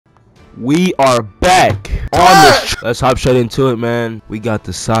We are back on the let's hop straight into it, man. We got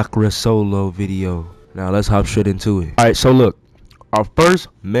the Sakura solo video. Now let's hop straight into it. Alright, so look, our first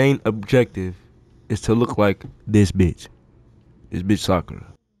main objective is to look like this bitch. This bitch Sakura.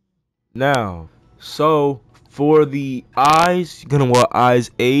 Now, so for the eyes, you're gonna want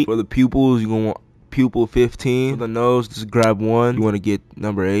eyes 8. For the pupils, you're gonna want pupil 15. For the nose, just grab 1. You want to get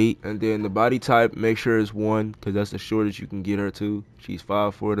number 8. And then the body type, make sure it's 1, because that's the shortest you can get her to. She's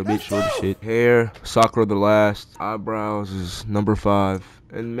 5'4", the bitch short as shit. Hair, Sakura the last. Eyebrows is number 5.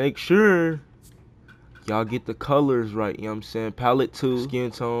 And make sure y'all get the colors right, you know what I'm saying? Palette 2,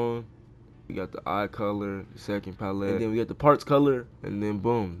 skin tone. We got the eye color, the second palette, and then we got the parts color, and then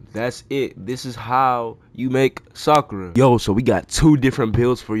boom, that's it. This is how you make Sakura. Yo, so we got 2 different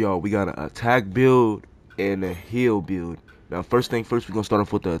builds for y'all. We got an attack build and a heal build. Now, first thing first, we're gonna start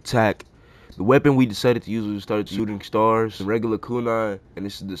off with the attack. The weapon we decided to use was started shooting stars, the regular kunai, and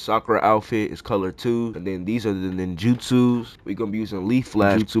this is the Sakura outfit. It's color 2, and then these are the ninjutsus. We're gonna be using leaf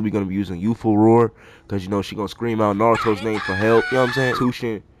flash jutsu. We're gonna be using youthful roar, cause you know she gonna scream out Naruto's name for help. You know what I'm saying?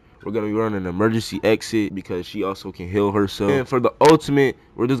 Tushin. We're going to be running an emergency exit because she also can heal herself. And for the ultimate,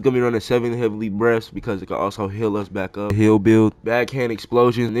 we're just going to be running 7 heavily breaths because it can also heal us back up. Heal build, backhand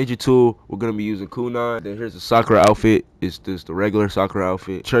explosion, ninja tool. We're going to be using kunai. Then here's the Sakura outfit. It's just the regular Sakura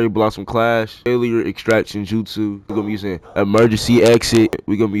outfit. Cherry blossom clash, failure extraction jutsu. We're going to be using emergency exit.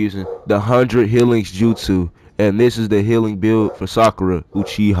 We're going to be using the 100 healings jutsu. And this is the healing build for Sakura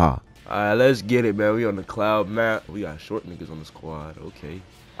Uchiha. Alright, let's get it, man. We on the cloud map. We got short niggas on the squad. Okay.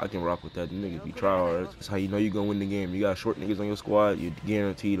 I can rock with that. The niggas be tryhards. That's how you know you gonna win the game. You got short niggas on your squad, you're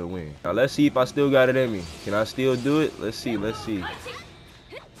guaranteed to win. Now let's see if I still got it in me. Can I still do it? Let's see, let's see.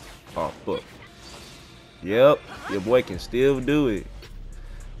 Oh, fuck. Yep, your boy can still do it.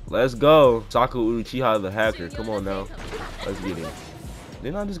 Let's go. Sakura Uchiha the hacker. Come on now. Let's get it.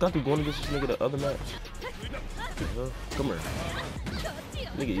 Didn't I just got through going against this nigga the other match? Come here.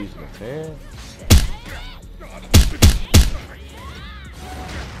 Nigga using a fan.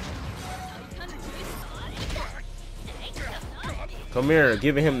 Come here,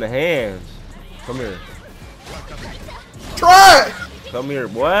 giving him the hands. Come here. Try! Come here,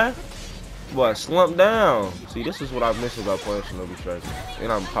 boy. Boy, slump down. See, this is what I miss about playing Shinobi Striker. And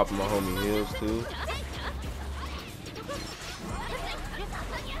I'm popping my homie heels too.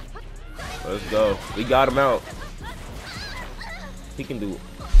 Let's go. We got him out. He can do it.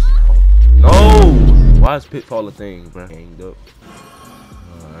 No! Why is Pitfall a thing, bro? Hanged up.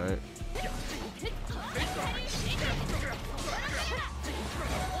 Alright.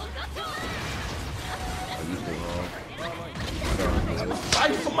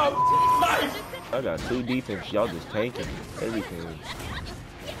 I got 2 defense. Y'all just tanking everything.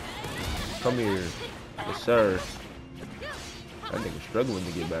 Come here. Yes, sir. That nigga struggling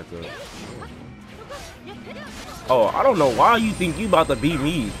to get back up. Oh, I don't know why you think you about to beat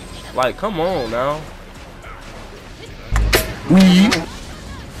me. Like, come on now.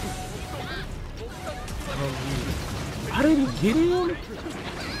 I didn't get him.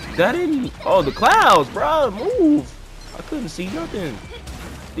 That didn't. Oh, the clouds, bro. Move. I couldn't see nothing.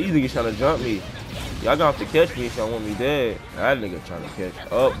 These niggas trying to jump me. Y'all gonna have to catch me if y'all want me dead. That nigga trying to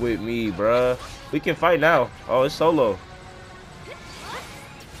catch up with me, bruh. We can fight now. Oh, it's solo.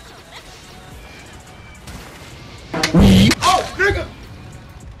 Oh, nigga!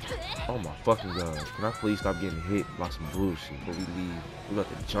 Oh my fucking god. Can I please stop getting hit by some bullshit before we leave? We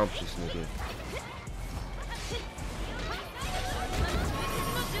about to jump this nigga.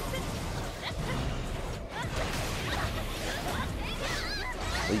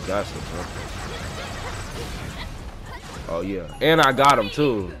 We got some, bro. Oh yeah, and I got him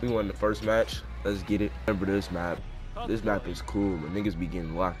too. We won the first match. Let's get it. Remember this map. This map is cool, but niggas be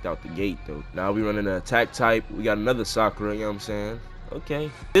getting locked out the gate though. Now we running an attack type. We got another Sakura. You know what I'm saying?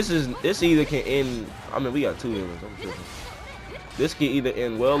 Okay. This either can end. I mean, we got 2 healers. I'm tripping. This can either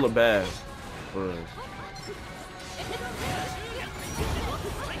end well or bad for us.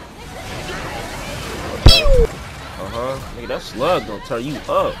 Nigga, that slug gonna turn you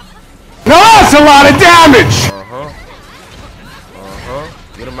up. Now that's a lot of damage!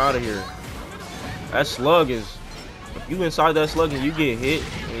 Get him out of here. That slug is... If you inside that slug and you get hit,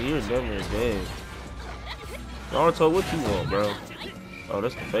 man, you're damn near dead. Naruto, what you want, bro? Oh,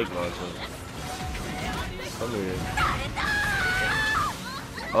 that's the fake Naruto. Come here.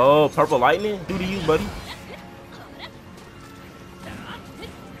 Oh, purple lightning? Do to you, buddy.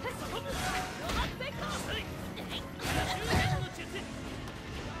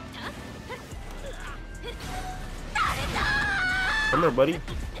 Come here, buddy.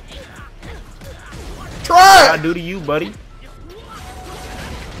 Try! What I do to you, buddy?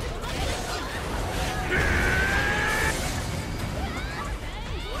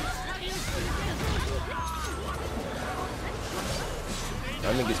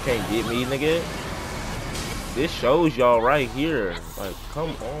 niggas can't get me, nigga. This shows y'all right here. Like, come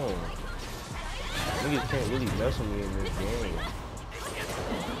on. Niggas can't really mess with me in this game.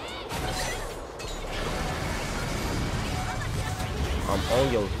 I'm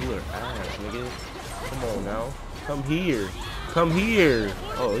on your healer ass, nigga. Come on now. Come here. Come here.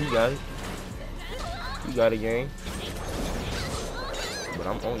 Oh, you got it. You got it, gang. But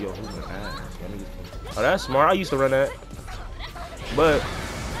I'm on your healer ass. Oh, that's smart. I used to run that. But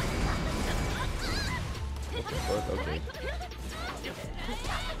what the fuck? Okay.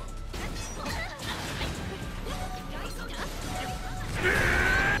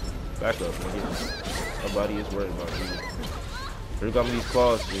 Back up, nigga. Nobody is worried about you. Here come these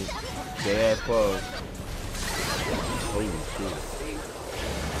claws, dude. Dead ass claws. Holy shit.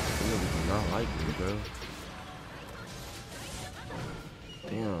 You niggas do not like me, bro.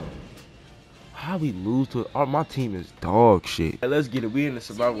 Damn. How we lose to my team is dog shit. Hey, let's get it. We in the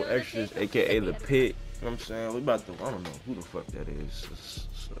survival extras, aka the pit. You know what I'm saying? We about to, I don't know who the fuck that is.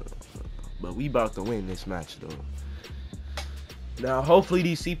 But we about to win this match though. Now hopefully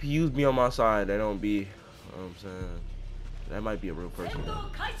these CPUs be on my side. They don't be, you know what I'm saying? That might be a real person. No,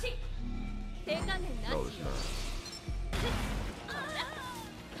 it's not.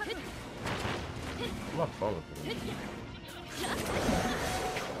 My phone for them.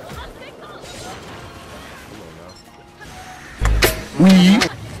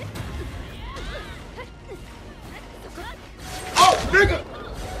 Oh, nigga!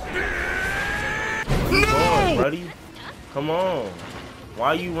 No! Come on, buddy. Come on.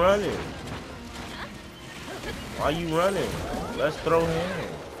 Why you running? Why you running? Let's throw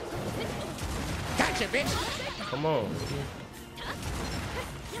hands. Gotcha, bitch! Come on.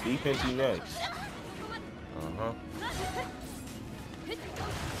 Defense you next. Uh-huh.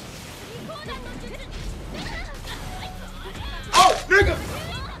 Oh, nigga!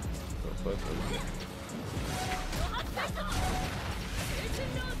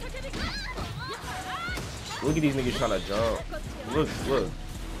 Look at these niggas trying to jump. Look, look.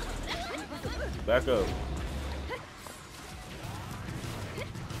 Back up.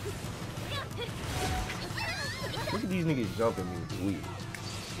 Look at these niggas jumping me. It's weird.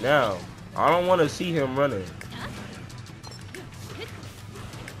 Now, I don't want to see him running.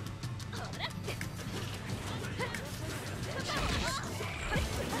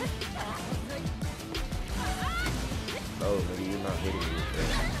 No, nigga, you're not hitting me.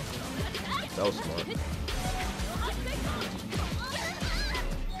 That was smart.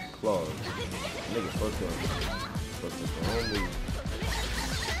 Claws. Nigga, fuck up. Fuck up. Don't move.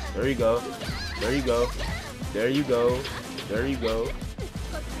 There you go. There you go. There you go. There you go.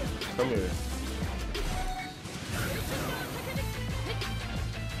 Come here.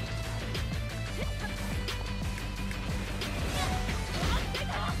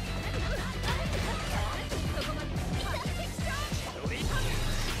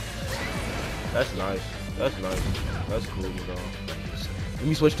 That's nice. That's nice. That's cool, though. Let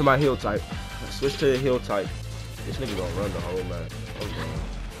me switch to my heal type. Switch to the heal type. This nigga gonna run the whole match.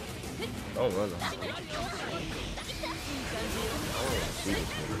 Don't run the whole match. I don't wanna see this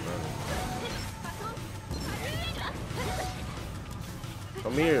nigga running.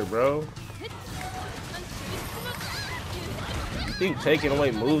 Come here, bro. You think taking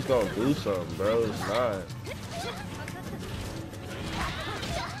away moves gonna do something, bro? It's not.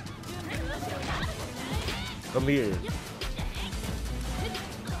 Come here.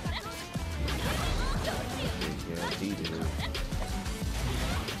 Guaranteed it is.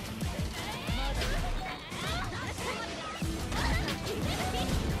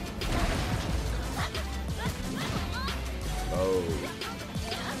 Oh.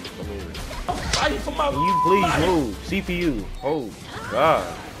 Come here. Can you please move? CPU. Oh, God.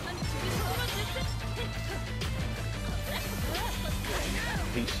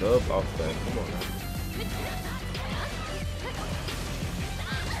 He subbed off that. Come on now.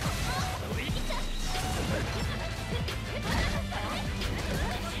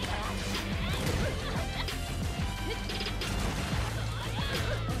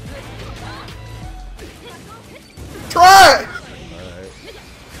 Try!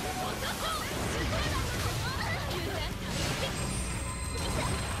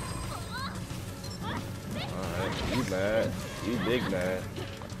 Alright, you mad. You big mad.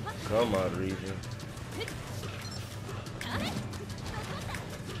 Come on, region.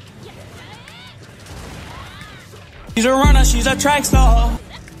 She's a runner, she's a track star.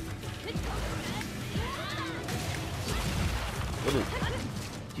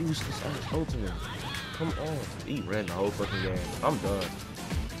 Use this ass ultimate. Come on. He ran the whole fucking game. I'm done.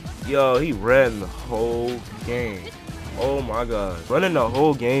 Yo, he ran the whole game. Oh my god. Running the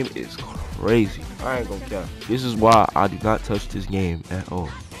whole game is crazy. I ain't gonna cap. This is why I do not touch this game at all.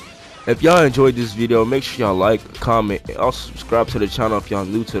 If y'all enjoyed this video, make sure y'all like, comment, and also subscribe to the channel if y'all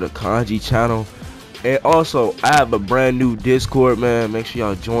new to the Kanji channel. And also, I have a brand new Discord, man. Make sure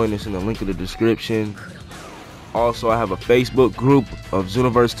y'all join us in the link in the description. Also, I have a Facebook group of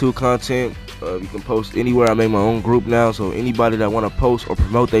Zooniverse 2 content. You can post anywhere. I made my own group now, so anybody that want to post or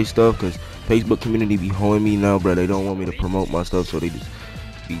promote their stuff, because Facebook community be holding me now, bro. They don't want me to promote my stuff, so they just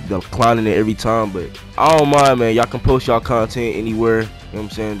be declining it every time. But I don't mind, man. Y'all can post y'all content anywhere. You know what I'm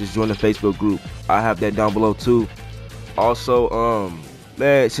saying? Just join the Facebook group. I have that down below too. Also,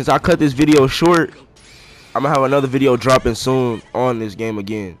 man, since I cut this video short, I'm gonna have another video dropping soon on this game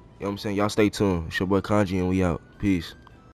again. You know what I'm saying? Y'all stay tuned. It's your boy Kanji, and we out. Peace.